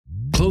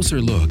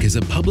Closer Look is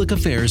a public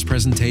affairs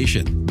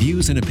presentation.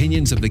 Views and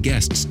opinions of the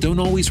guests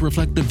don't always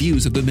reflect the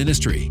views of the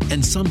ministry,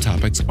 and some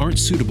topics aren't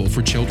suitable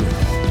for children.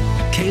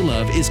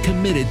 K-Love is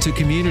committed to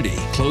community.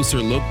 Closer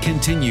Look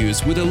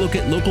continues with a look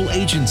at local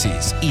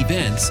agencies,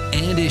 events,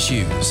 and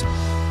issues.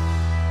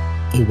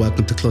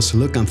 Welcome to Closer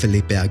Look. I'm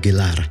Felipe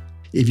Aguilar.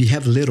 If you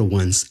have little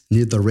ones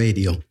near the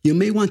radio, you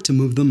may want to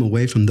move them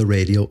away from the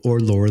radio or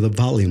lower the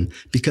volume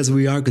because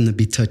we are going to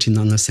be touching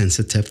on a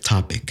sensitive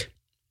topic.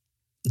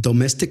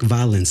 Domestic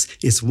violence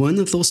is one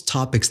of those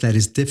topics that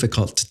is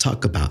difficult to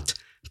talk about,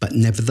 but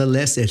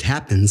nevertheless it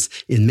happens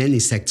in many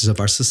sectors of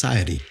our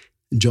society.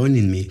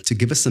 Joining me to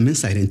give us some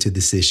insight into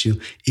this issue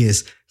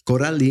is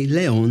Coralie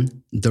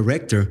Leon,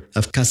 director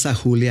of Casa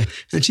Julia,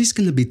 and she's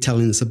going to be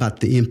telling us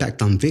about the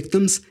impact on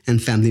victims and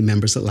family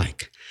members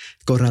alike.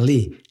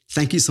 Coralie,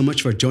 thank you so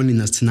much for joining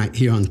us tonight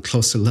here on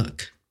Closer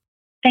Look.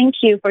 Thank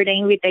you for the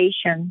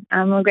invitation.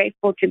 I'm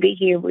grateful to be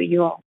here with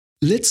you all.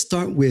 Let's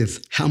start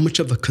with how much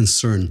of a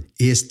concern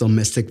is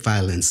domestic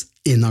violence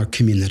in our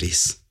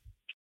communities?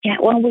 Yeah,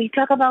 when we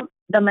talk about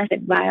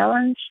domestic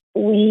violence,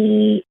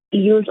 we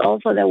use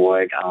also the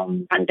word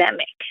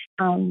pandemic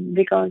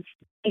because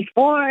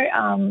before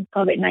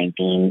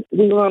COVID-19,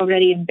 we were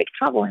already in big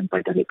trouble in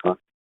Puerto Rico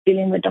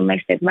dealing with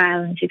domestic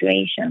violence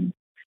situations.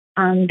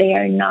 They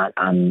are not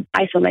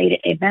isolated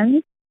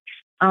events.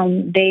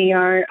 They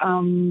are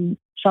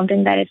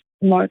something that is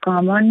more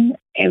common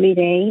every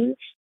day.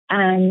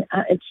 And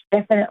it's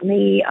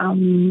definitely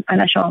a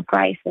national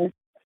crisis.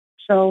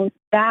 So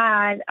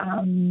that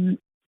and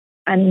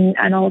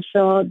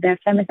also the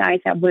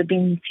femicides that we've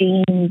been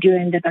seeing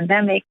during the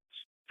pandemic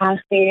has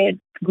created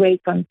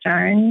great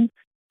concern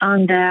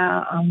on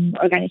the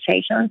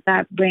organizations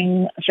that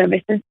bring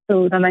services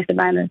to domestic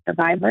violence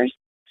survivors.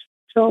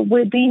 So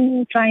we've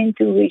been trying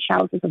to reach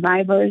out to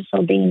survivors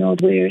so they know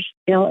we're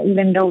still,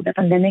 even though the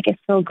pandemic is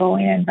still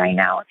going and right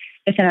now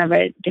it's in a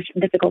very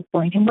difficult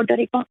point in Puerto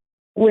Rico,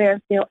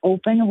 we're still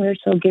open, we're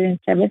still giving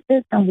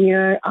services, and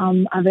we're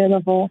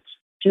available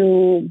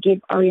to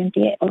give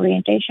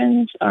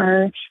orientations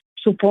or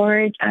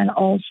support. And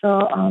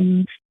also,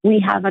 we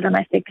have a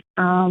domestic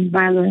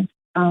violence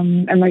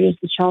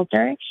emergency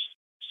shelter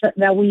so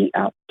that we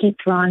keep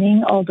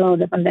running, although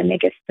the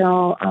pandemic is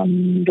still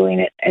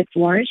doing its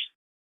worst.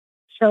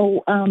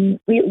 So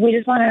we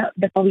just want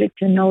the public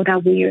to know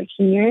that we are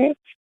here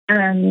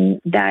and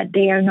that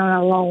they are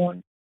not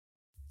alone.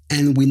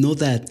 And we know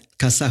that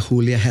Casa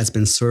Julia has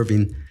been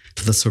serving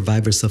the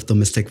survivors of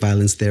domestic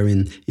violence there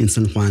in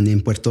San Juan,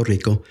 in Puerto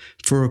Rico,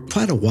 for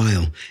quite a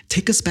while.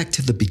 Take us back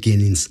to the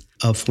beginnings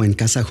of when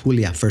Casa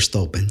Julia first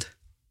opened.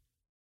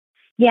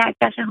 Yeah,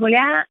 Casa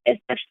Julia is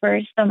the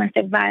first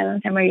domestic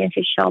violence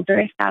emergency shelter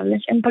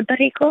established in Puerto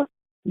Rico.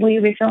 We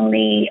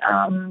recently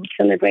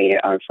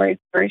celebrated our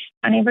first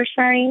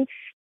anniversary.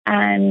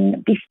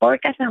 And before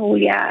Casa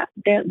Julia,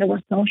 there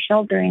was no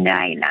shelter in the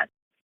island.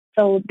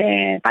 So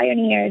the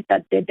pioneers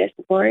that did this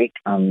work,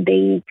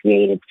 they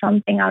created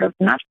something out of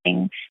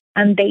nothing.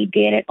 And they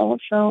did it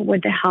also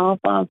with the help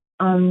of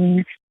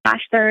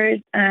pastors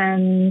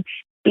and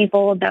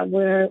people that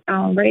were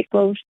very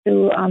close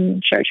to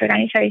church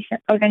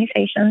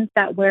organizations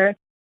that were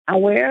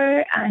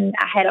aware and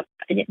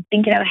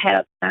thinking ahead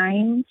of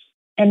time.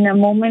 In a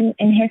moment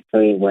in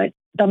history where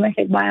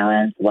domestic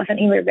violence wasn't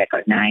even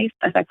recognized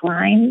as a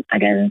crime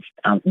against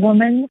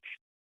women.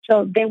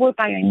 So they were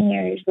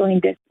pioneers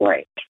doing this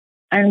work.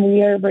 And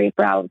we are very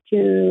proud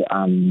to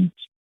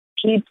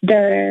keep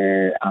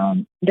their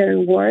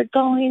work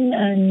going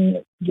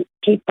and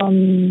keep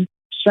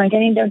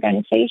strengthening the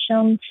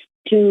organization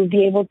to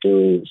be able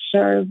to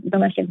serve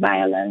domestic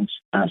violence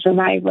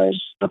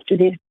survivors up to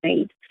this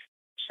date.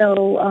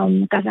 So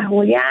Casa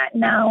Julia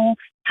now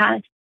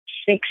has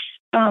 6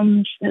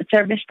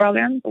 service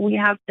programs. We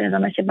have the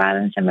domestic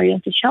violence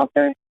emergency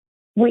shelter.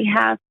 We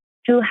have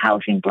 2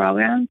 housing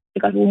programs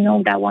because we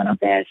know that one of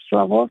the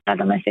struggles that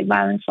domestic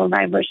violence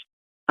survivors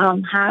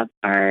have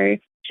are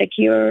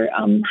secure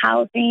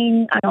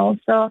housing and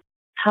also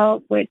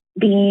help with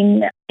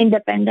being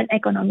independent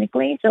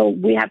economically. So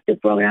we have 2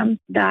 programs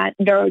that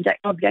their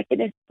objective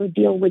is to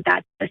deal with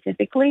that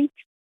specifically.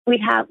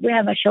 We have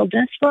a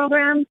children's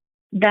program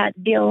that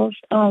deals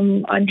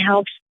and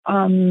helps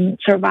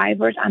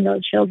survivors and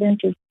those children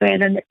to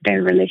strengthen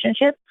their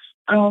relationship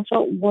and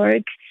also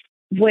work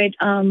with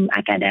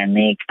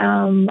academic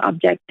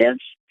objectives.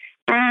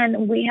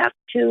 And we have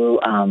 2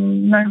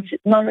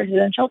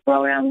 non-residential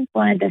programs,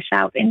 one at the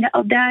south end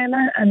of the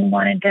island and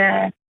one at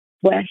the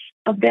west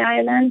of the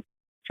island.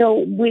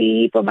 So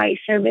we provide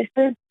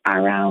services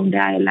around the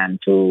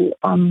island to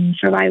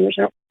survivors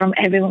from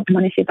every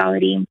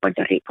municipality in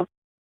Puerto Rico.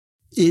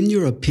 In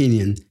your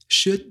opinion,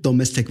 should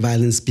domestic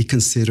violence be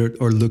considered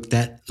or looked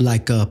at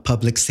like a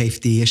public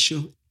safety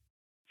issue?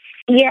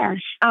 Yes,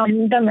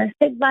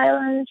 domestic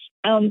violence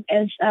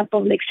is a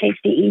public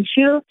safety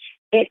issue.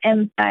 It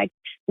impacts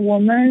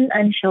women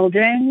and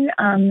children.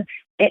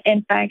 It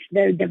impacts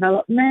their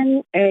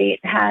development.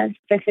 It has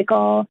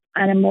physical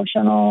and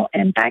emotional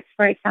impacts,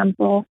 for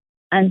example,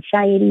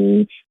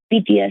 anxiety,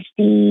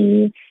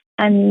 PTSD,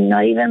 and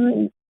not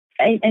even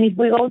And if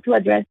we go to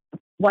address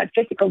what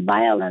physical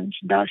violence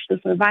does to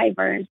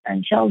survivors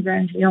and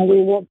children, we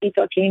will be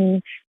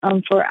talking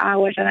for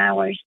hours and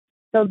hours.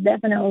 So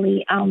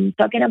definitely,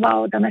 talking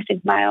about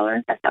domestic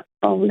violence as a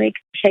public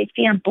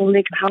safety and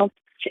public health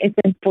is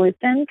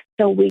important,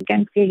 so we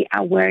can create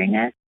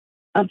awareness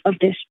of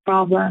this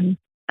problem.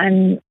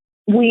 And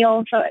we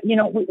also,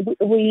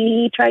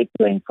 we try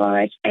to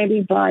encourage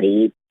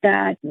everybody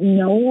that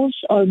knows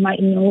or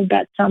might know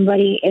that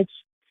somebody is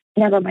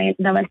in a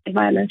domestic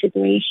violence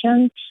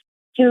situation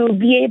to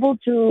be able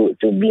to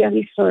be a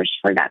resource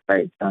for that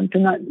person, to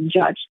not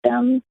judge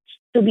them,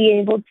 to be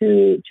able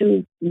to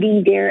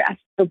be there as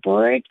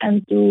support,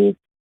 and to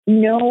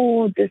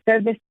know the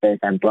services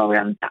and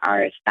programs that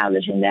are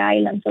established in the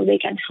island so they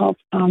can help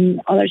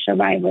other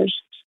survivors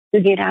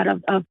to get out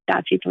of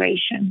that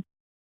situation.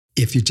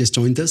 If you just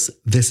joined us,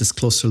 this is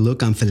Closer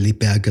Look. I'm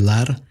Felipe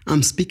Aguilar.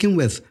 I'm speaking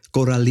with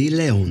Coralie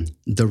Leon,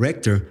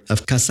 director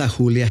of Casa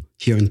Julia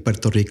here in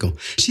Puerto Rico.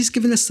 She's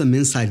given us some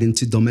insight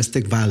into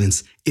domestic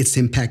violence, its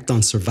impact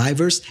on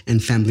survivors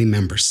and family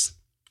members.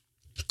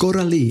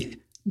 Coralie,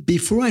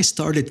 before I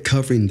started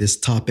covering this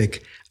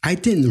topic, I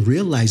didn't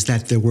realize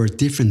that there were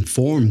different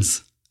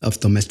forms of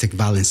domestic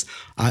violence.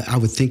 I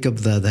would think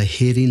of the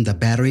hitting, the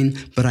battering,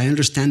 but I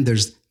understand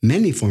there's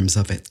many forms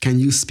of it. Can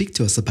you speak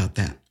to us about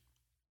that?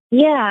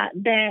 Yeah,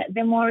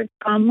 the more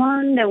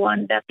common, the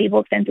one that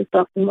people tend to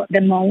talk the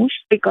most,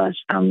 because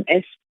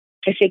it's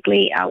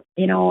physically,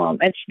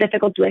 it's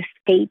difficult to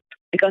escape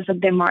because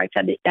of the marks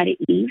that it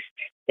leaves,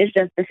 is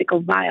the physical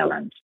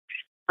violence.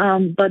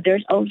 But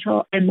there's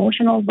also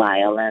emotional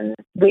violence.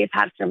 We've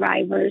had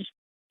survivors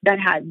that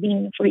had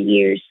been for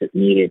years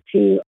submitted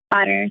to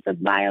patterns of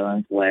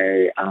violence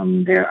where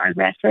their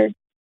aggressors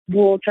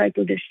will try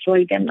to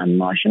destroy them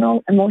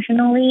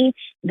emotionally.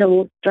 They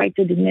will try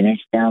to diminish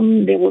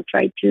them. They will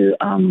try to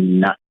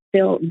not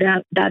feel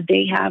that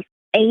they have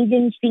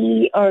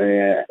agency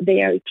or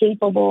they are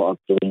capable of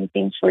doing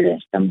things for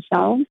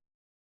themselves.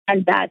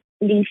 And that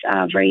leaves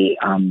a very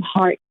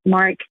hard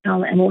mark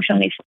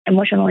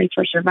emotionally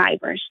for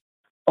survivors.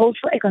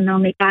 Also,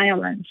 economic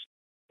violence.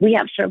 We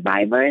have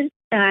survivors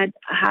that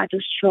had to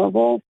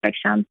struggle, for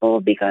example,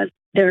 because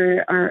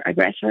there are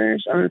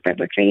aggressors or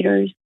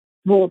perpetrators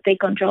will take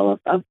control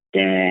of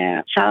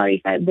the salaries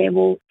that they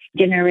will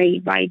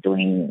generate by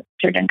doing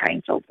certain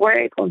kinds of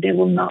work, or they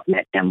will not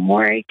let them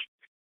work.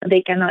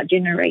 They cannot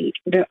generate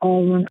their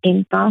own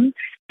income,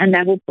 and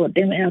that will put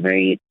them in a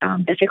very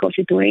difficult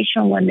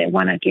situation when they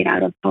want to get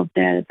out of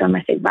the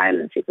domestic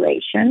violence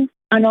situation.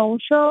 And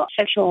also,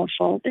 sexual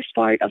assault is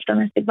part of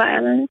domestic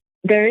violence.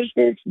 There is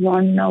this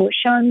one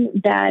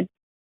notion that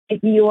if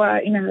you are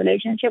in a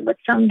relationship with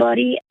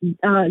somebody,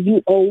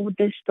 you owe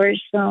this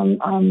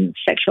person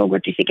sexual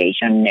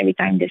gratification every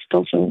time this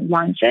person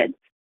wants it.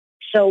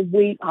 So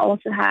we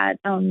also had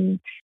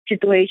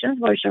situations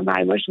where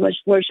survivors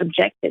were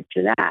subjected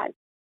to that.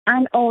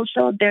 And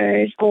also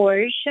there's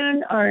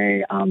coercion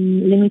or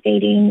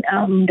limiting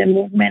the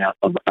movement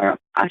of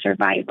a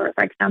survivor.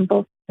 For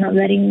example, not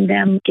letting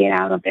them get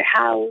out of their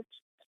house,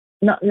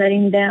 not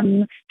letting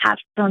them have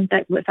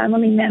contact with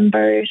family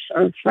members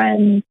or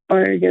friends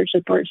or their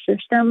support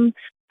system,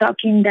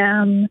 stalking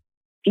them,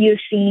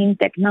 using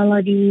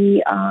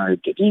technology,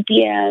 the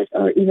GPS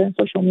or even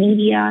social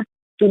media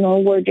to know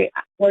where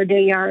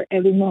they are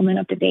every moment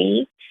of the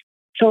day.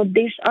 So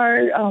these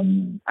are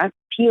a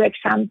few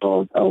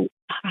examples of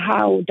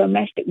how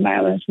domestic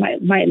violence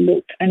might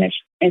look, and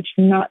it's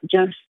not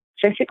just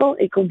physical;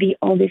 it could be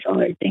all these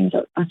other things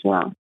as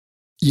well.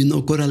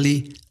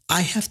 Coralie,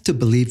 I have to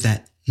believe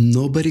that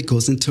nobody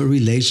goes into a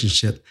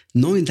relationship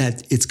knowing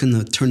that it's going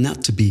to turn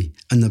out to be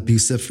an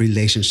abusive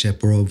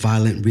relationship or a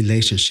violent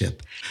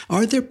relationship.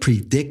 Are there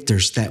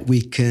predictors that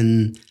we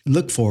can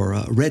look for,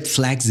 red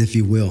flags, if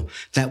you will,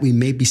 that we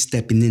may be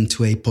stepping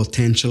into a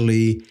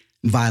potentially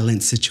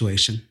violent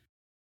situation?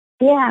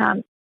 Yeah,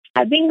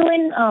 I've been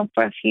doing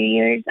for a few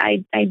years.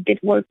 I did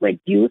work with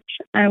youth,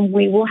 and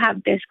we will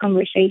have these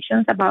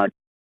conversations about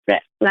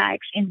red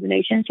flags in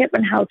relationship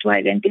and how to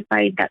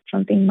identify that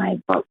something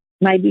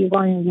might be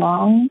going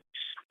wrong.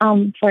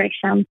 For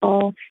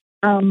example,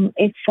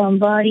 if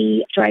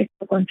somebody tries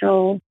to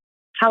control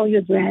how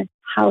you dress,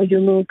 how you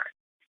look,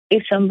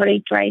 if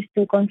somebody tries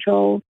to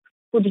control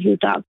who do you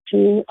talk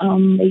to,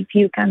 if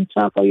you can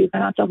talk or you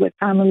cannot talk with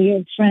family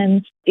or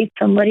friends, if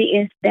somebody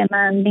is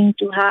demanding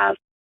to have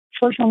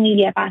social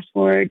media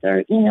passwords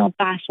or email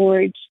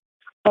passwords,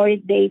 or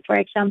if they, for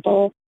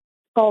example,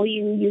 call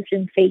you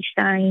using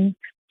FaceTime,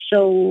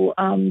 so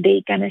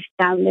they can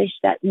establish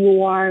that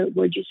you are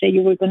where you say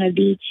you were going to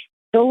be.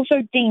 Those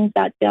are things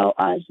that tell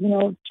us,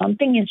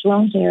 something is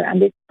wrong here,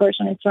 and this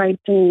person is trying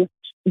to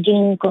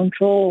gain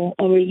control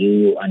over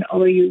you and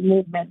over your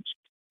movements.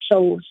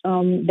 So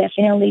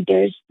definitely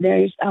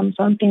there's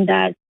something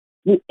that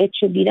it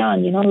should be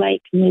done,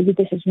 like maybe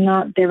this is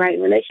not the right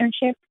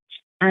relationship,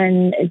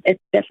 and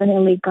it's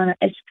definitely going to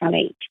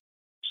escalate.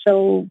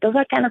 So those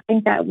are kind of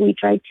things that we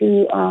try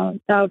to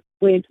talk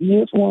with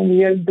youth when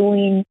we are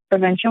doing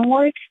prevention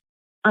work.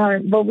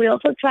 But we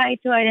also try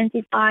to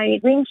identify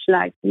green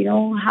flags.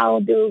 How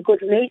do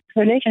good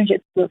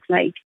relationships look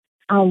like?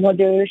 What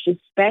there is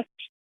respect,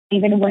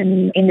 even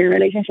when in the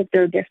relationship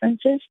there are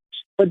differences,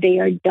 but they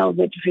are dealt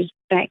with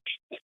respect.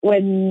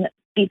 When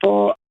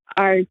people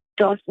are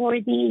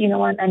trustworthy,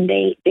 and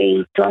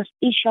they trust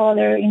each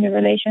other in the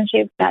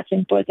relationship, that's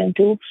important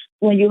too.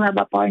 When you have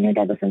a partner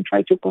that doesn't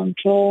try to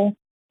control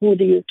who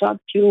do you talk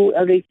to,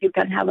 or if you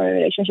can have a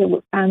relationship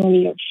with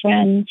family or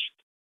friends.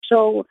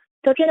 So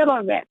talking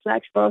about red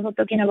flags, but also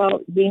talking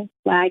about green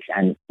flags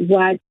and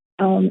what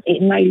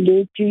it might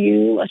do to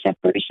you as a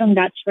person,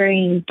 that's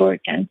very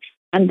important.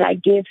 And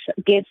that gives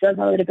us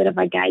a little bit of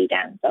a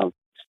guidance of,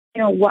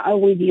 what are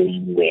we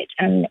dealing with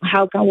and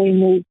how can we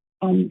move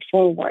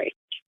forward.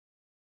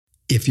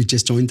 If you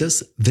just joined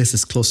us, this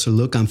is Closer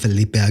Look. I'm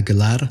Felipe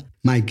Aguilar.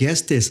 My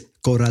guest is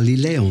Coralie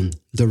Leon,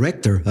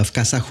 director of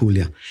Casa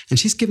Julia, and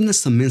she's given us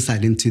some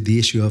insight into the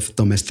issue of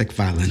domestic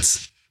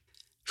violence.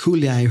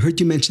 Julia, I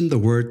heard you mention the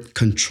word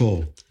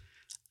control.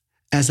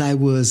 As I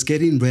was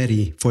getting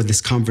ready for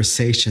this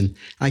conversation,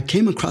 I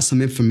came across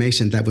some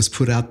information that was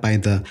put out by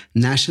the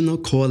National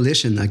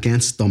Coalition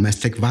Against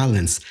Domestic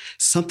Violence,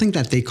 something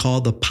that they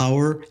call the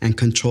Power and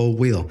Control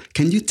Wheel.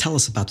 Can you tell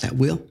us about that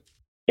wheel?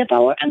 The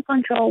Power and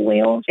Control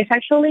Wheel is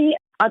actually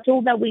a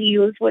tool that we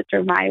use with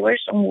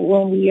survivors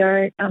when we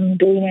are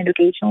doing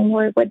educational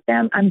work with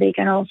them, and they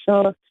can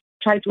also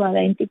try to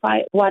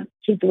identify what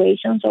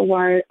situations or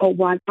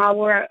what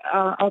power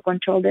or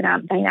control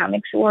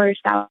dynamics were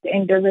established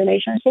in the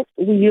relationship.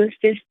 We use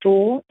this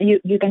tool.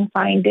 You can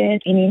find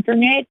it in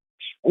internet,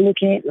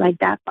 looking at like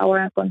that Power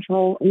and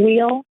Control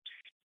Wheel.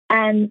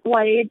 And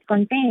what it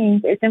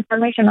contains is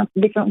information of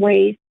different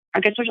ways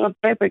aggressors or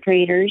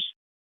perpetrators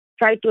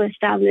try to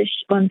establish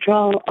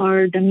control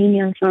or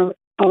dominion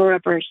over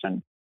a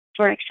person.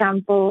 For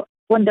example,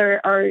 when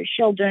there are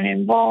children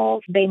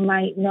involved, they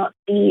might not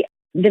be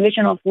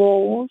division of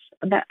roles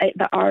that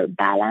are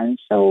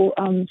balanced. So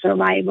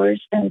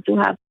survivors tend to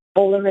have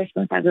all the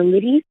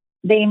responsibilities.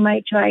 They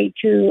might try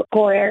to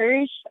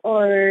coerce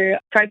or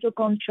try to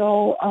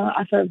control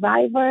a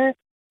survivor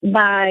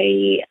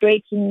by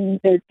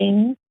breaking their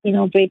things,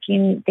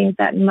 breaking things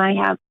that might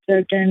have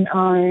certain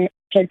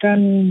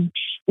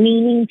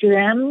meaning to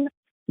them.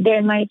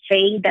 They might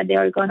say that they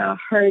are going to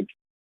hurt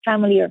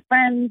family or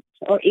friends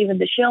or even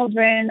the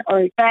children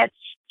or pets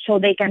so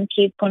they can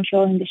keep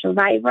controlling the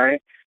survivor.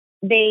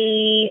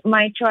 They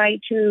might try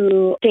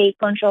to take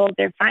control of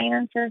their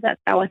finances. That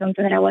was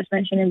something that I was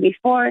mentioning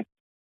before.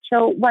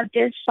 So what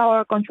this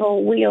Power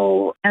Control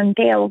Wheel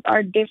entails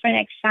are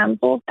different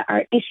examples that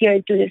are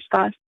easier to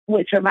discuss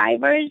with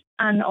survivors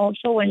and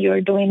also when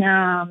you're doing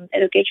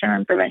education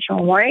and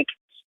prevention work.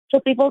 So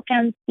people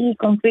can see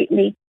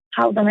concretely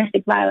how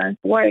domestic violence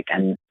works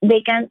and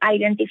they can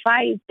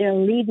identify if they're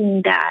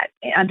living that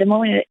at the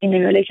moment in the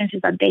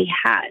relationship that they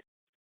had.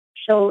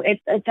 So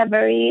it's a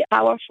very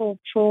powerful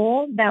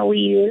tool that we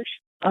use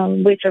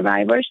with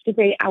survivors to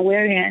create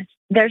awareness.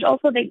 There's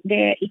also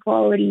the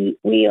equality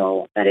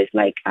wheel that is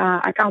like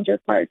a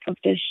counterpart of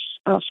this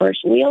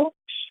first wheel.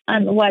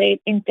 And what it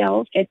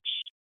entails, it's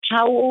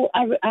how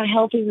a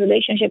healthy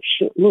relationship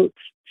should look,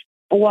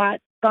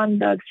 what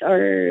conducts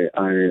or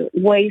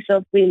ways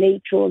of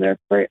relate to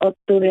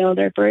the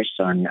other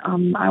person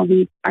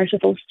we are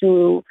supposed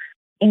to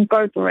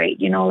incorporate,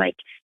 like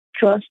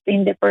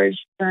trusting the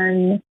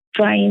person,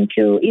 trying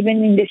to,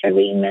 even in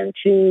disagreement,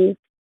 to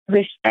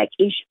respect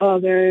each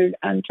other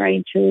and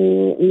trying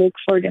to look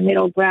for the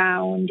middle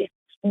ground,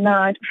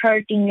 not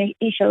hurting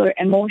each other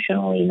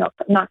emotionally,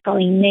 not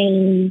calling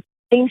names,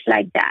 things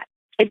like that.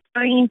 It's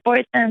very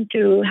important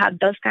to have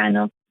those kind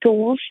of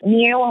tools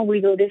near when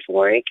we do this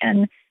work,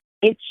 and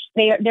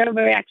they're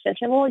very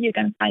accessible. You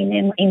can find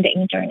them in the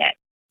internet.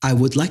 I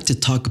would like to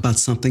talk about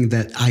something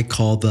that I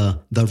call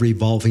the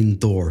revolving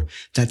door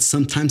that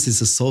sometimes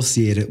is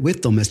associated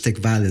with domestic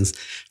violence,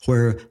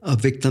 where a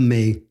victim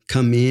may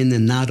come in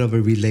and out of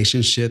a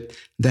relationship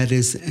that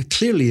is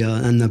clearly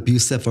an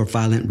abusive or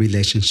violent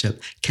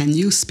relationship. Can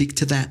you speak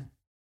to that?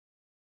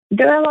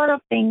 There are a lot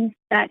of things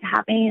that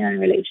happen in a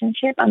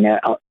relationship, and there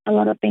are a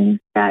lot of things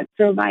that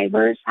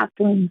survivors have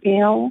to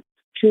entail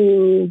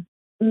to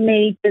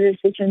make the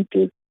decision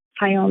to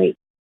finally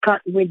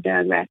cut with the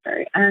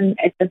aggressor, and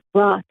it's a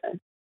process.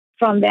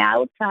 From the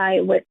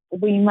outside,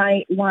 we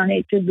might want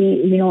it to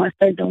be, a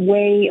certain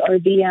way or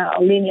be a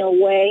linear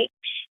way.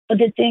 But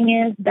the thing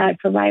is that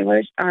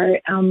survivors are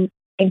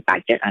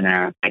impacted and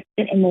are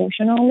affected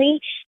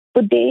emotionally,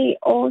 but they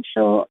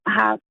also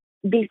have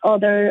these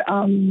other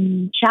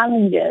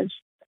challenges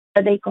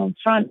that they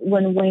confront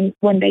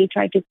when they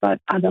try to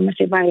cut a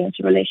domestic violence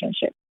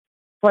relationship.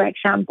 For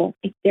example,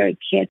 if there are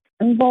kids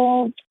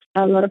involved,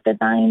 a lot of the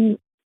time,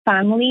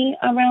 family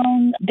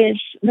around this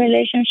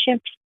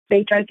relationship,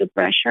 they try to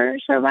pressure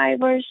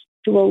survivors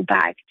to go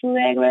back to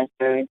the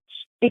aggressor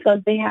because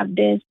they have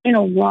this,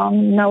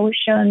 wrong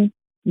notion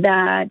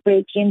that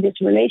breaking this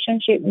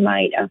relationship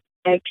might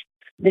affect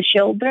the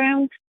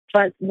children.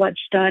 But what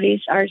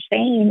studies are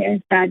saying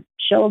is that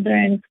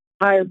children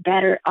are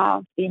better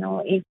off,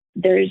 if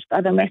there's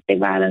a domestic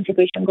violence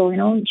situation going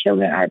on,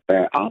 children are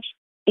better off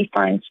if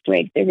parents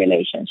break the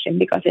relationship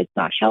because it's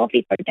not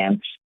healthy for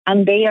them,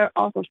 and they are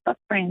also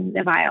suffering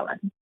the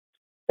violence.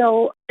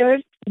 So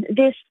there's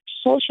these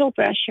social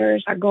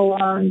pressures that go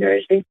on.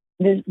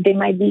 There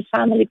might be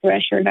family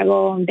pressure that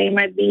go on. There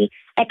might be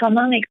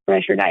economic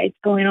pressure that is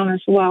going on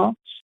as well.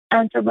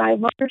 And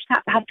survivors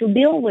have to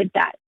deal with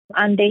that.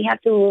 And they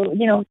have to,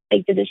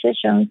 take the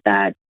decisions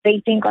that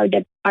they think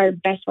are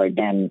best for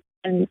them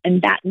in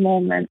that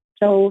moment.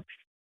 So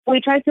we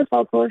try to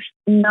focus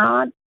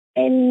not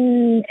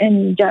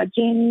in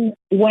judging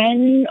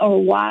when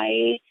or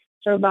why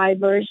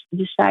survivors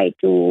decide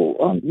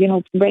to,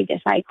 break the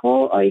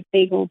cycle or if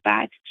they go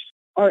back.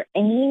 Our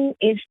aim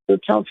is to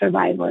tell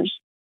survivors,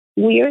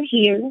 we're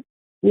here.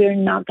 We're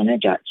not going to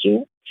judge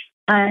you.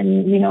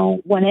 And,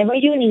 whenever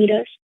you need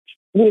us,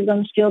 we're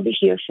going to still be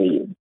here for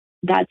you.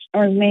 That's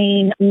our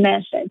main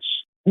message.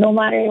 No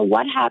matter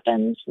what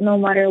happens, no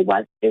matter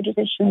what your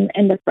decision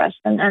in the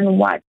present and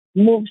what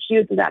moves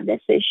you to that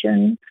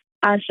decision,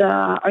 as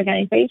an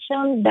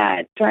organization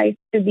that tries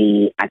to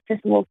be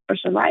accessible for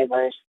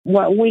survivors,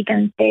 what we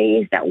can say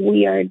is that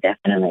we are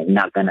definitely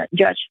not going to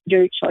judge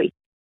your choice.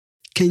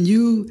 Can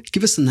you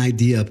give us an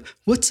idea of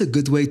what's a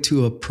good way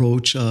to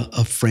approach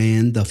a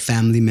friend, a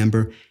family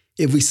member,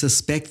 if we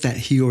suspect that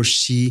he or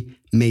she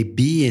may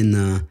be in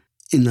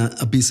an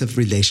abusive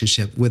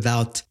relationship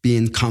without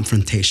being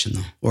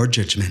confrontational or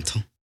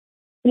judgmental?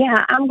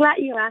 Yeah, I'm glad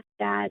you asked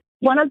that.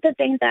 One of the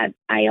things that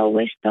I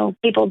always tell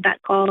people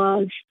that call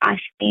us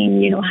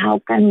asking, how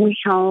can we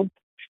help?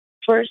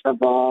 First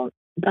of all,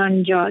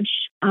 don't judge,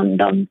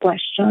 don't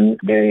question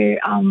their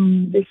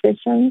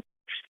decisions,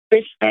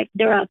 respect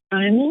their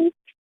autonomy,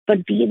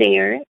 but be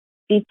there,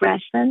 be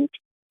present,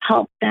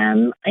 help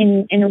them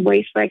in a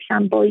way. For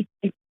example,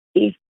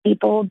 if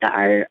people that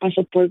are a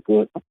support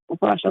group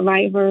for a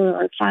survivor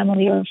or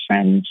family or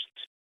friends,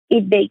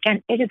 if they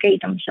can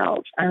educate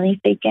themselves and if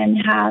they can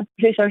have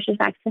resources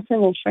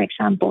accessible. For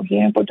example,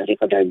 here in Puerto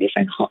Rico, there are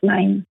different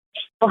hotlines.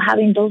 So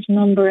having those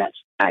numbers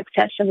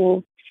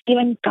accessible,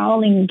 even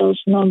calling those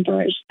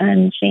numbers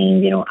and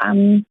saying,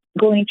 I'm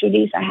going through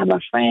this. I have a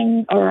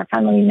friend or a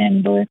family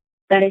member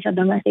that is a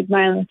domestic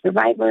violence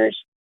survivor,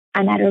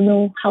 and I don't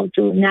know how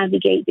to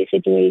navigate the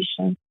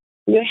situation.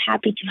 We're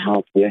happy to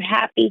help. We're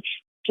happy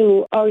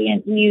to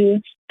orient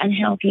you and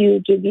help you,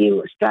 give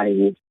you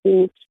strategies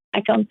to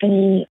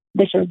accompany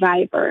the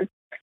survivor.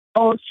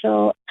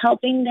 Also,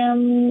 helping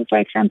them, for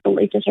example,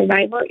 if the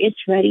survivor is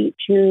ready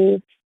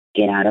to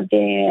get out of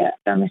the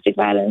domestic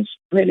violence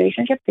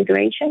relationship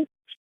situation,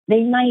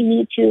 they might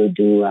need to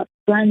do a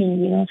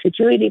planning,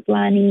 security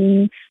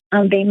planning.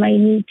 They might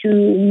need to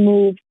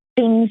move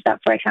things that,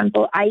 for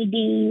example,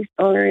 IDs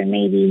or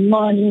maybe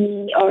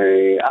money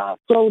or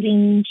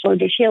clothing for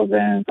the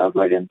children or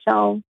for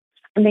themselves.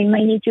 And they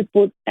might need to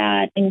put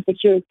that in a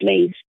secure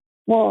place.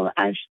 Well,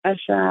 as a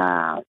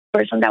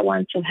person that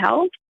wants to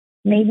help,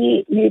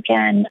 maybe you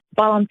can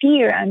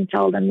volunteer and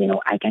tell them,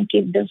 I can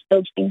keep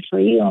those things for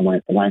you.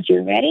 And once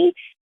you're ready,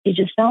 you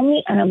just tell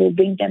me and I will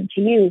bring them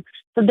to you.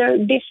 So there are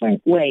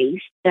different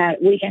ways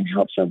that we can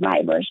help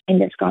survivors in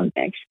this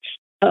context.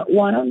 But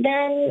one of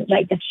them,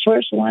 like the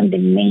first one,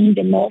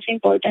 the most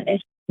important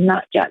is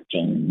not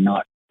judging,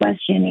 not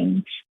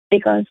questioning,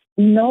 because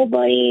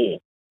nobody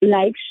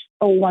likes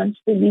or wants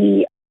to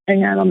be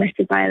in a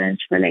domestic violence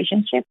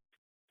relationship.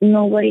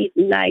 Nobody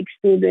likes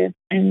to live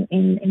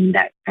in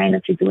that kind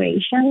of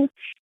situation.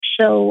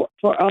 So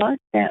for us,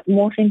 the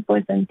most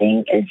important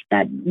thing is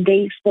that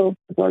they feel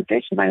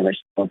supported,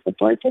 survivors feel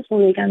supported, so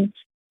they can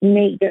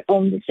make their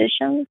own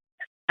decisions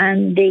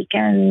and they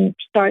can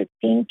start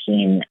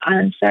thinking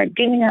and start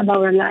dreaming about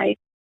their life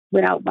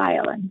without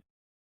violence.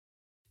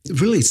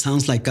 It really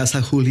sounds like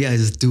Casa Julia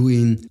is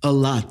doing a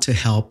lot to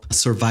help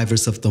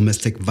survivors of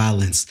domestic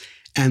violence.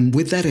 And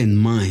with that in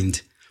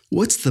mind,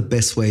 what's the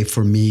best way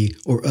for me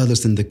or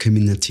others in the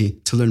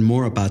community to learn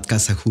more about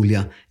Casa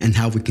Julia and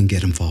how we can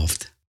get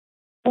involved?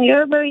 We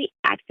are very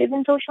active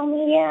in social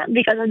media.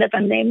 Because of the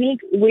pandemic,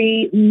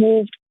 we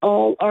moved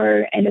all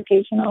our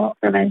educational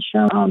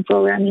prevention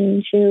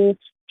programming to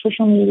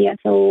social media.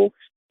 So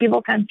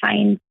people can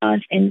find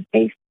us in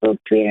Facebook,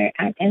 Twitter,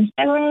 and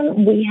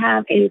Instagram. We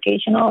have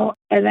educational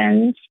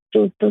events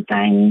two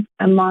times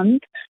a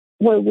month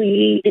where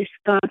we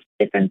discuss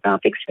different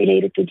topics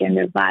related to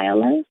gender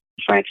violence.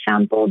 For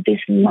example, this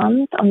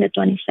month on the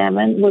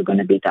 27th, we're going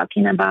to be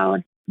talking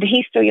about the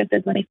history of the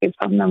 25th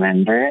of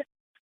November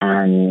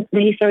and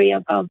the history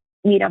of the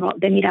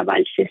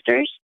Mirabal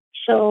sisters.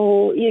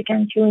 So you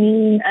can tune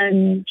in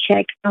and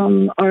check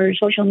our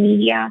social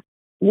media.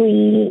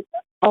 We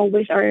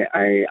always are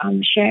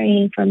sharing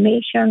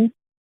information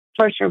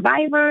for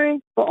survivors,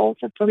 but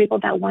also for people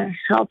that want to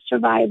help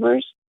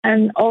survivors.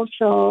 And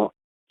also,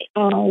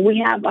 we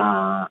have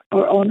our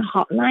own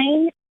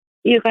hotline.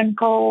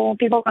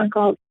 People can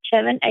call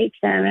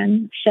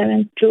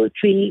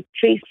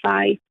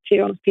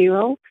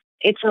 787-723-3500.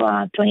 It's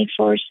a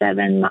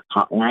 24/7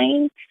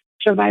 hotline.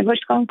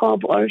 Survivors can call,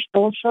 or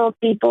also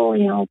people,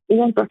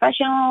 even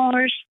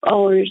professionals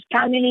or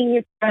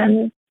family,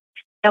 friends.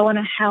 that want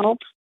to help,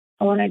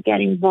 I want to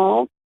get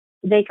involved,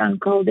 they can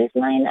call this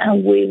line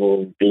and we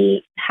will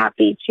be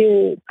happy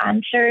to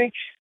answer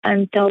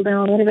and tell them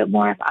a little bit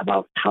more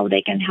about how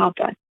they can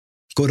help us.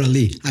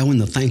 Coralie, I want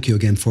to thank you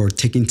again for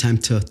taking time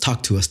to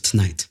talk to us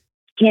tonight.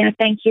 Yeah,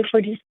 thank you for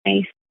this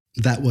space.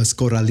 That was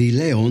Coralie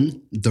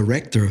Leon,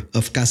 Director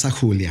of Casa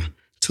Julia.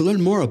 To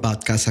learn more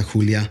about Casa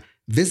Julia,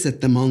 visit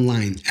them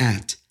online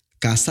at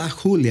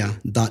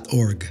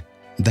casajulia.org.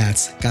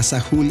 That's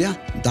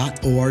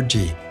casajulia.org.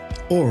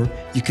 Or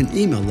you can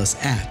email us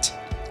at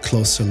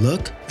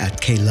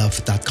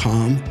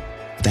closerlook@klove.com.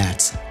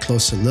 That's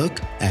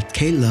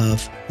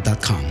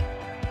closerlook@klove.com.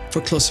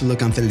 For Closer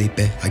Look, I'm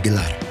Felipe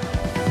Aguilar.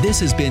 This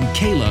has been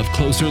K-Love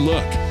Closer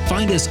Look.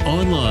 Find us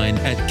online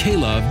at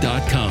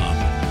klove.com.